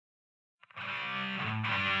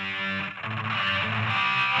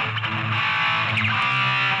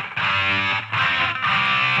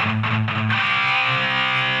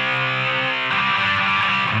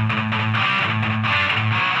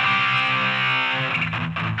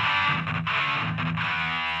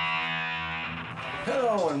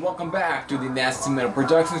Hello and welcome back to the Nasty Metal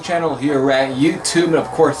Productions channel here at YouTube, and of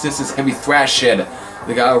course this is Heavy Thrashhead,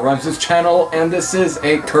 the guy who runs this channel, and this is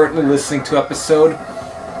a currently listening to episode.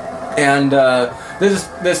 And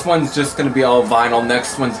this one's just gonna be all vinyl.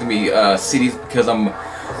 Next one's gonna be CDs because I'm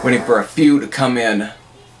waiting for a few to come in.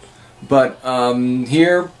 But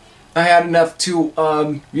here I had enough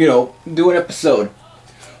to you know, do an episode.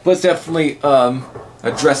 Let's definitely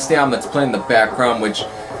address the album that's playing in the background, which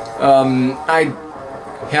I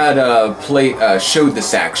had showed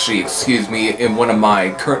this actually, excuse me, in one of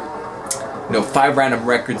my current, 5 Random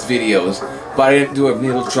Records videos, but I didn't do a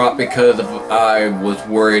needle drop because I was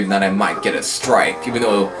worried that I might get a strike, even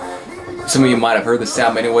though some of you might have heard this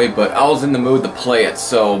album anyway, but I was in the mood to play it,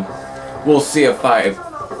 so we'll see if I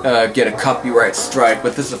get a copyright strike.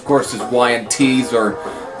 But this of course is Y&T's, or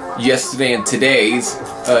Yesterday and Today's,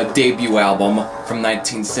 debut album from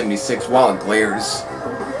 1976, While It Glares,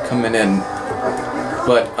 coming in.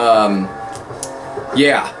 But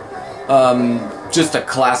yeah, just a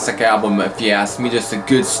classic album if you ask me. Just a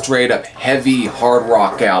good straight up heavy hard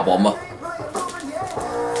rock album.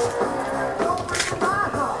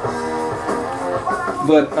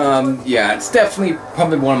 But yeah, it's definitely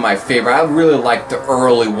probably one of my favorite. I really like the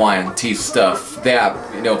early Y&T stuff. That,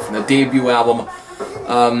 from the debut album,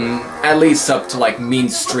 at least up to like Mean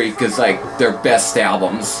Streak is like their best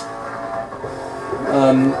albums.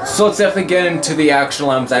 So let's definitely get into the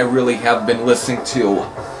actual albums I really have been listening to.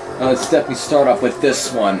 Let's definitely start off with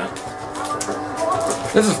this one.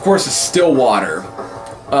 This, of course, is Stillwater.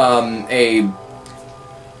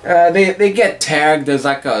 They get tagged as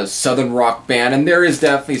like a southern rock band, and there is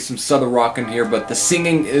definitely some southern rock in here, but the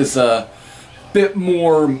singing is a bit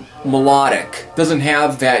more melodic. Doesn't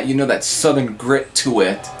have that, that southern grit to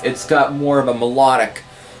it. It's got more of a melodic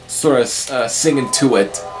sort of singing to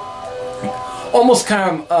it. Almost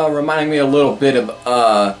kind of reminding me a little bit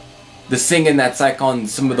of the singing that's like on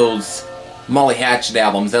some of those Molly Hatchet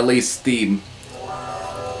albums. At least the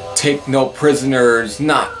Take No Prisoners,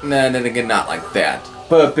 not like that,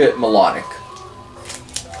 but a bit melodic.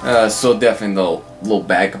 So definitely no little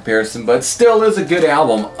bad comparison, but still is a good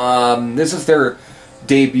album. This is their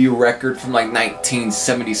debut record from like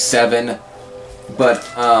 1977, but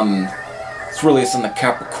it's released on the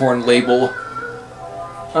Capricorn label.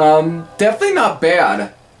 Definitely not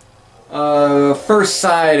bad. First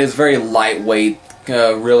side is very lightweight,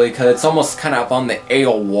 really, because it's almost kind of on the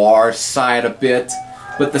AOR side a bit.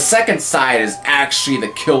 But the second side is actually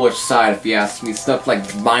the killer side, if you ask me. Stuff like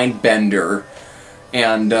Mindbender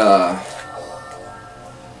and,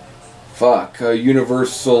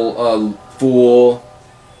 Universal Fool.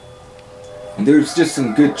 And there's just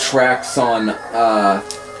some good tracks on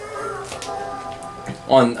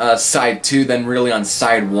side 2 than really on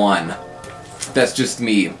side 1. That's just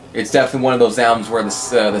me. It's definitely one of those albums where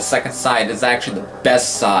the second side is actually the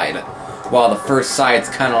best side, while the first side's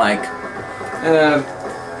kind of like,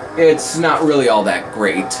 it's not really all that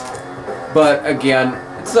great. But again,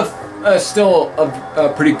 it's still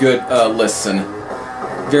a pretty good listen.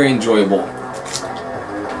 Very enjoyable.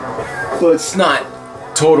 But it's not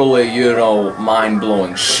totally,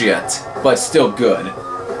 mind-blowing shit, but still good.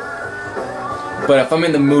 But if I'm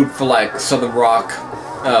in the mood for like southern rock,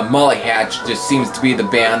 Molly Hatchet just seems to be the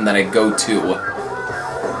band that I go to.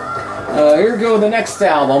 Here we go, the next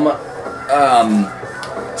album,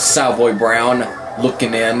 Savoy Brown,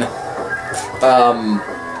 Looking In. This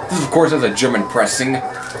of course has a German pressing,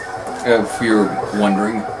 if you're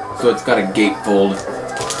wondering, so it's got a gatefold,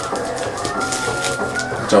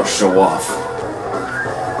 which I'll show off.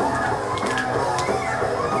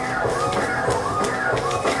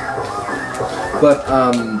 But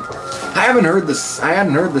I hadn't heard this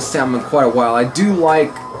album in quite a while. I do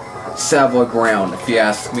like Savoy Brown, if you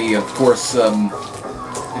ask me. Of course, it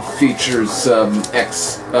features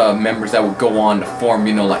ex-members that would go on to form,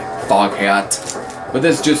 like Foghat. But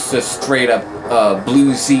this is just a straight up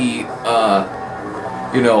bluesy,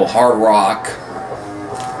 hard rock.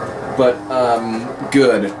 But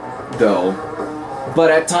good though. But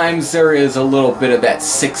at times there is a little bit of that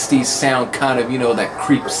 60s sound kind of, that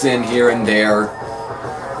creeps in here and there.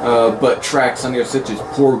 But tracks on here such as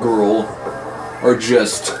Poor Girl are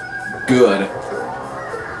just good.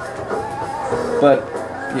 But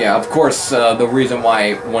yeah, of course, the reason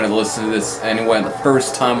why I wanted to listen to this anyway the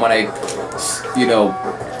first time when I,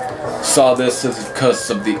 saw this is because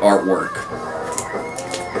of the artwork.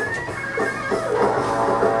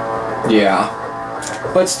 Yeah.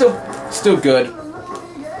 But still good.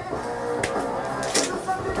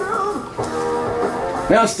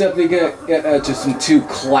 Now it's definitely gonna get to some 2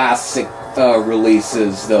 classic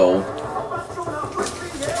releases, though.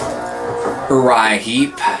 Uriah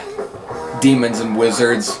Heep, Demons and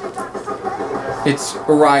Wizards. It's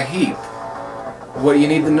Uriah Heep. What do you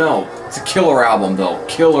need to know? It's a killer album though.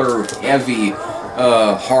 Killer, heavy,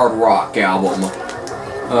 hard rock album.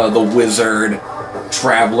 The Wizard,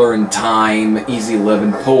 Traveler in Time, Easy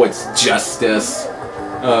Living, Poet's Justice,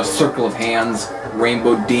 Circle of Hands,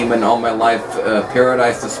 Rainbow Demon, All My Life,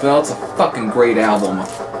 Paradise Is Fell. It's a fucking great album.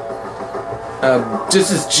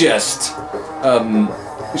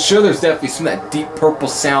 Sure, there's definitely some of that Deep Purple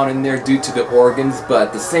sound in there due to the organs, but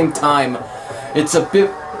at the same time, it's a bit,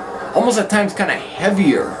 almost at times kind of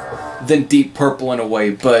heavier than Deep Purple in a way,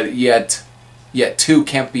 but yet two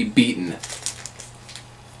can't be beaten.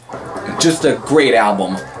 Just a great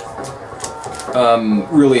album.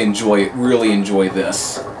 Really enjoy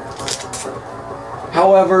this.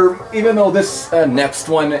 However, even though this next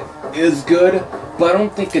one is good, but I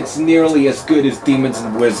don't think it's nearly as good as Demons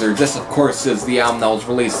and Wizards. This, of course, is the album that was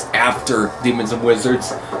released after Demons and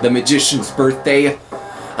Wizards, The Magician's Birthday.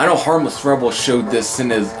 I know Harmless Rebel showed this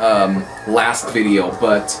in his last video,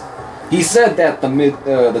 but he said that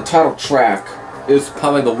the title track is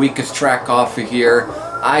probably the weakest track off of here.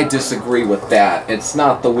 I disagree with that. It's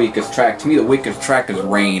not the weakest track. To me, the weakest track is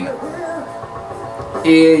Rain.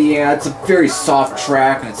 Yeah, it's a very soft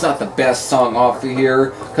track, and it's not the best song off of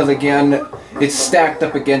here, because again, it's stacked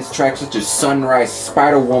up against tracks such as Sunrise,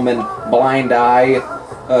 Spider-Woman, Blind Eye,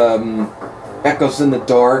 Echoes in the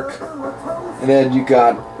Dark, and then you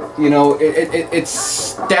got, you know, it's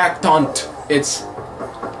stacked on,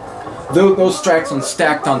 those tracks are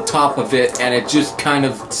stacked on top of it, and it just kind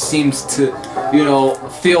of seems to, you know,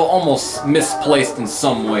 feel almost misplaced in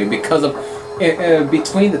some way, because of,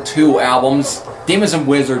 between the two albums, Demons and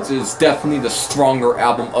Wizards is definitely the stronger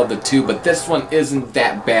album of the two, but this one isn't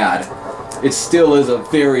that bad. It still is a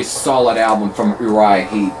very solid album from Uriah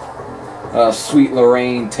Heep. Sweet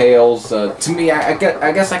Lorraine, Tales. To me, I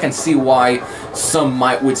guess I can see why some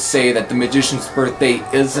would say that The Magician's Birthday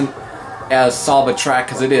isn't as solid a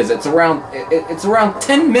track as it is. It's around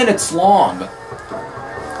 10 minutes long.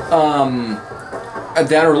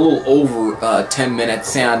 That are a little over 10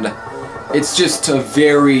 minutes, and it's just a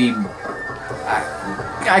very,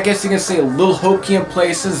 I guess you can say a little hokey in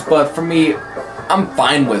places, but for me, I'm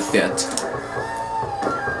fine with it.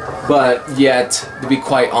 But yet, to be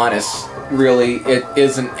quite honest, really, it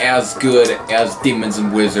isn't as good as Demons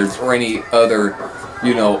and Wizards or any other,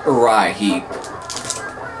 you know, Uriah Heep.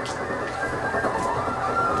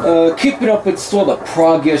 Keeping up with sort of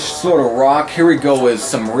prog-ish sort of rock, here we go with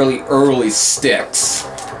some really early Styx.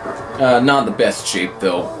 Not in the best shape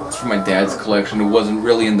though. It's from my dad's collection. It wasn't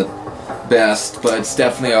really in the best, but it's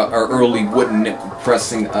definitely our early wooden nickel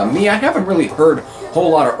pressing. Me, I haven't really heard a whole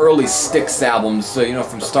lot of early Styx albums, so, you know,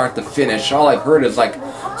 from start to finish. All I've heard is like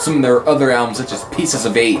some of their other albums, such as Pieces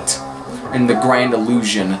of Eight and The Grand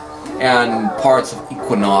Illusion and parts of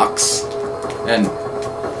Equinox, and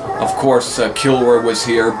of course Kilroy was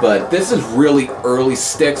here. But this is really early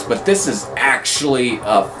Styx, but this is actually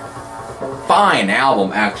a fine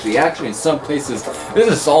album. Actually in some places this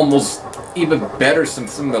is almost even better than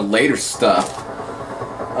some of the later stuff.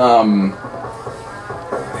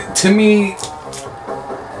 To me,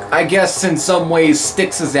 I guess in some ways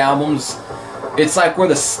Styx's albums, it's like where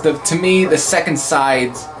to me the second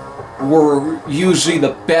sides were usually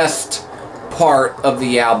the best part of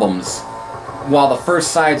the albums, while the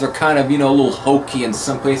first sides are kind of, you know, a little hokey in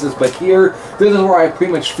some places. But here, this is where I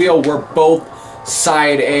pretty much feel where both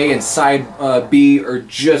side A and side B are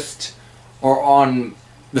on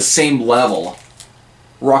the same level.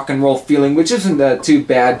 Rock and Roll Feeling, which isn't a too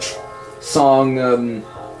bad song.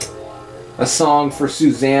 A Song for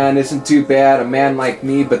Suzanne isn't too bad. A Man Like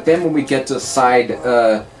Me. But then when we get to side,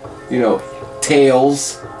 you know,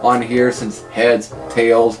 Tails on here, since heads,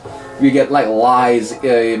 tails, we get like Lies,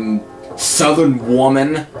 Southern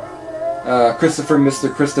Woman, Christopher, Mr.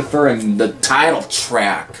 Christopher, and the title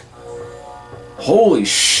track. Holy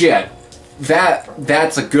shit,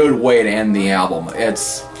 that's a good way to end the album.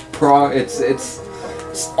 It's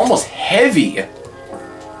almost heavy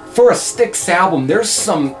for a Styx album. There's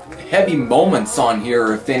some heavy moments on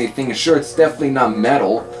here, if anything. Sure, it's definitely not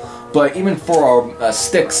metal, but even for a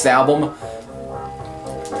Styx album,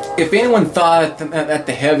 if anyone thought that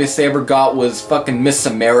the heaviest they ever got was fucking Miss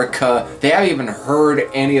America, they haven't even heard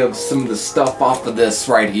any of some of the stuff off of this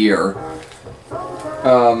right here.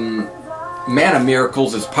 Man of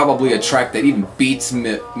Miracles is probably a track that even beats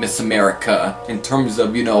Miss America in terms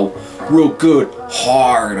of, you know, real good,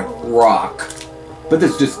 hard rock. But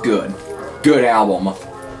this is just good. Good album.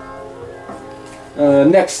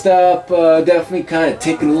 Next up, definitely kind of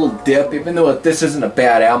taking a little dip. Even though this isn't a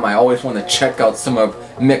bad album, I always want to check out some of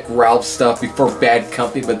Mick Ralph's stuff before Bad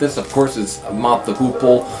Company. But this, of course, is Mott the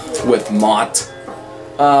Hoople with Mott.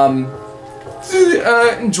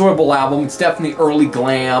 Enjoyable album. It's definitely early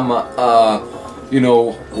glam, you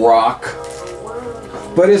know, rock.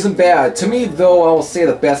 But it isn't bad. To me, though, I will say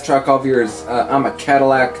the best track off here is I'm a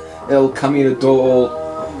Cadillac, El Camino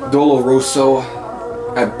Doloroso.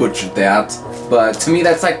 I butchered that. But to me,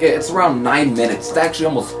 that's like, it's around 9 minutes. It's actually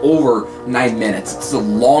almost over 9 minutes. It's the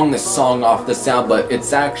longest song off this album, but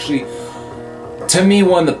it's actually, to me,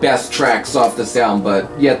 one of the best tracks off this album,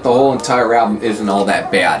 but yet the whole entire album isn't all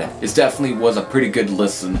that bad. It definitely was a pretty good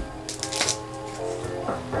listen.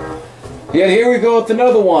 Yeah, here we go with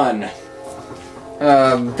another one.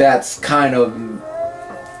 That's kind of,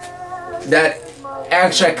 that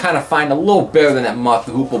actually I kind of find a little better than that Mott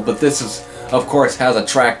the Hoople, but this is, of course, has a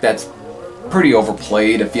track that's pretty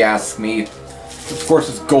overplayed, if you ask me. Of course,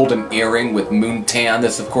 it's Golden Earring with Moontan.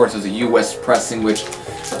 This, of course, is a US pressing, which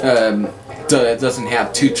doesn't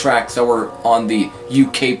have 2 tracks that were on the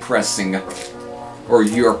UK pressing, or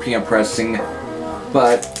European pressing.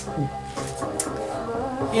 But,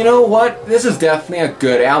 you know what? This is definitely a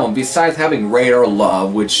good album. Besides having Radar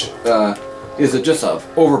Love, which is just a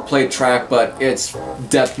overplayed track, but it's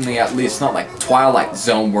definitely at least not like Twilight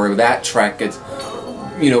Zone, where that track gets,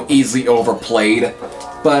 you know, easily overplayed.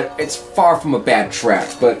 But it's far from a bad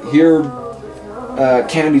track. But here,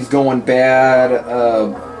 Candy's Going Bad,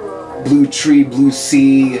 Blue Tree, Blue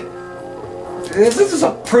Sea. This is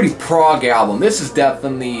a pretty prog album. This is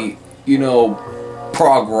definitely, you know,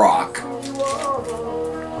 prog rock,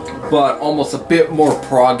 but almost a bit more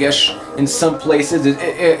prog-ish in some places.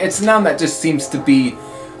 It's an album that just seems to be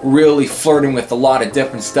really flirting with a lot of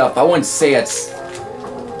different stuff. I wouldn't say it's,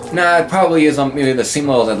 nah, it probably is on maybe the same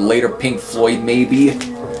level as later Pink Floyd, maybe,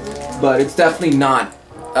 but it's definitely not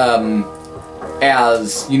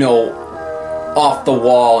as, you know, off the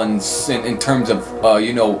wall in terms of,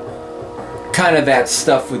 you know, kind of that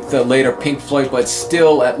stuff with the later Pink Floyd, but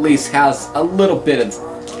still at least has a little bit of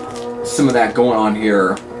some of that going on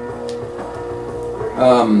here.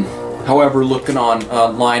 However, looking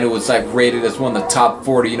online, it was like rated as one of the top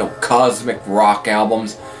 40, you know, cosmic rock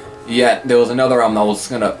albums. Yet there was another album I was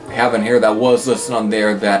gonna have in here that was listed on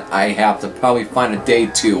there that I have to probably find a day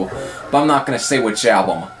to, but I'm not gonna say which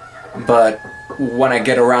album. But when I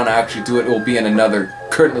get around to actually do it, it will be in another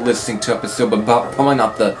currently listening to episode, but probably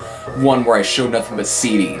not the one where I showed nothing but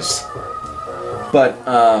CDs. But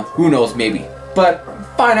who knows, maybe. But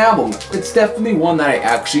fine album. It's definitely one that I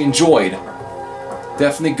actually enjoyed.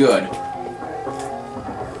 Definitely good.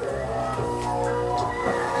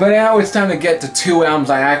 But now it's time to get to 2 albums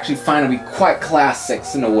I actually find to be quite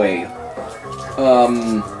classics in a way.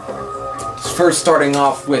 First starting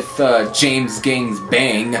off with James Gang's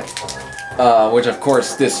Bang, which of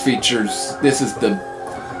course this is the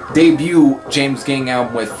debut James Gang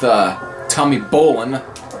album with Tommy Bolin.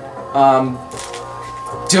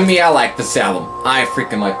 To me, I like this album. I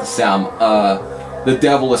freaking like this album. The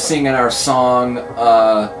Devil is Singing Our Song,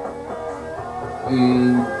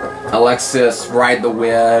 Alexis, Ride the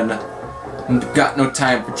Wind, Got No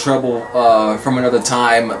Time for Trouble from Another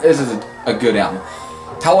Time. This is a good album.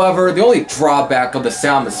 However, the only drawback of this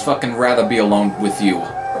album is fucking Rather Be Alone With You.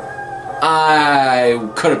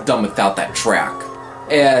 I could have done without that track.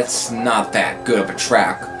 It's not that good of a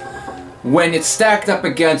track. When it's stacked up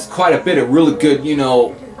against quite a bit of really good, you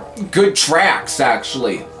know, good tracks,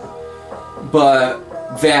 actually. But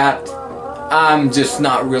that, I'm just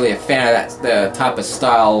not really a fan of that type of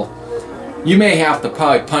style. You may have to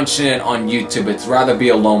probably punch it in on YouTube. It's Rather Be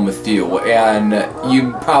Alone With You, and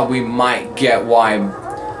you probably might get why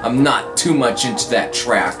I'm not too much into that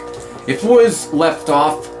track. If it was left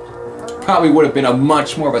off, probably would have been a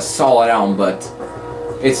much more of a solid album, but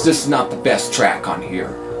it's just not the best track on here.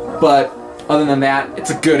 But other than that, it's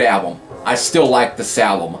a good album. I still like this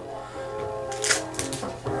album.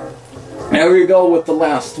 Now we go with the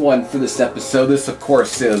last one for this episode. This, of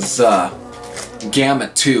course, is Gamma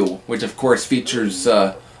 2, which, of course, features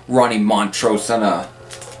Ronnie Montrose on a...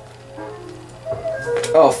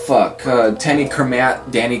 Oh, fuck. Danny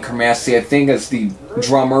Carmassi, I think, as the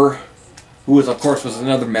drummer, who, of course, was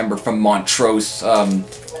another member from Montrose. I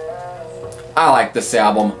like this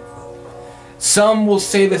album. Some will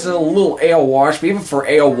say this is a little AOR, but even for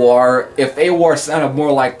AOR, if AOR sounded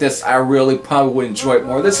more like this, I really probably would enjoy it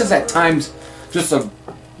more. This is at times just a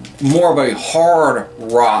more of a hard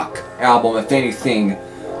rock album, if anything.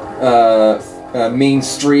 Mean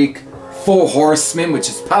Streak, Four Horsemen, which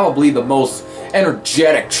is probably the most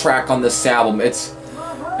energetic track on this album. It's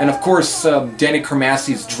And of course, Danny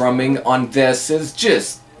Carmassi's drumming on this is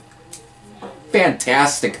just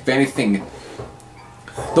fantastic. If anything,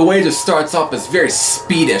 the way it just starts off is very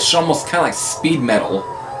speedish, almost kind of like speed metal,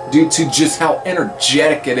 due to just how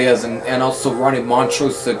energetic it is, and also Ronnie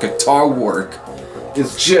Montrose's guitar work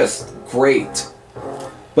is just great.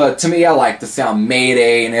 But to me, I like the sound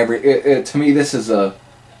Mayday and to me, this is a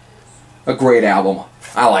great album.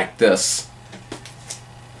 I like this.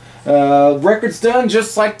 Record's done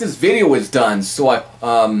just like this video is done. So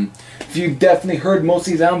if you definitely heard most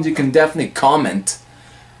of these albums, you can definitely comment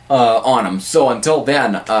on them. So until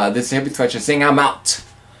then, this is Heavy Thrasher saying I'm out.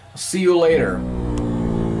 I'll see you later.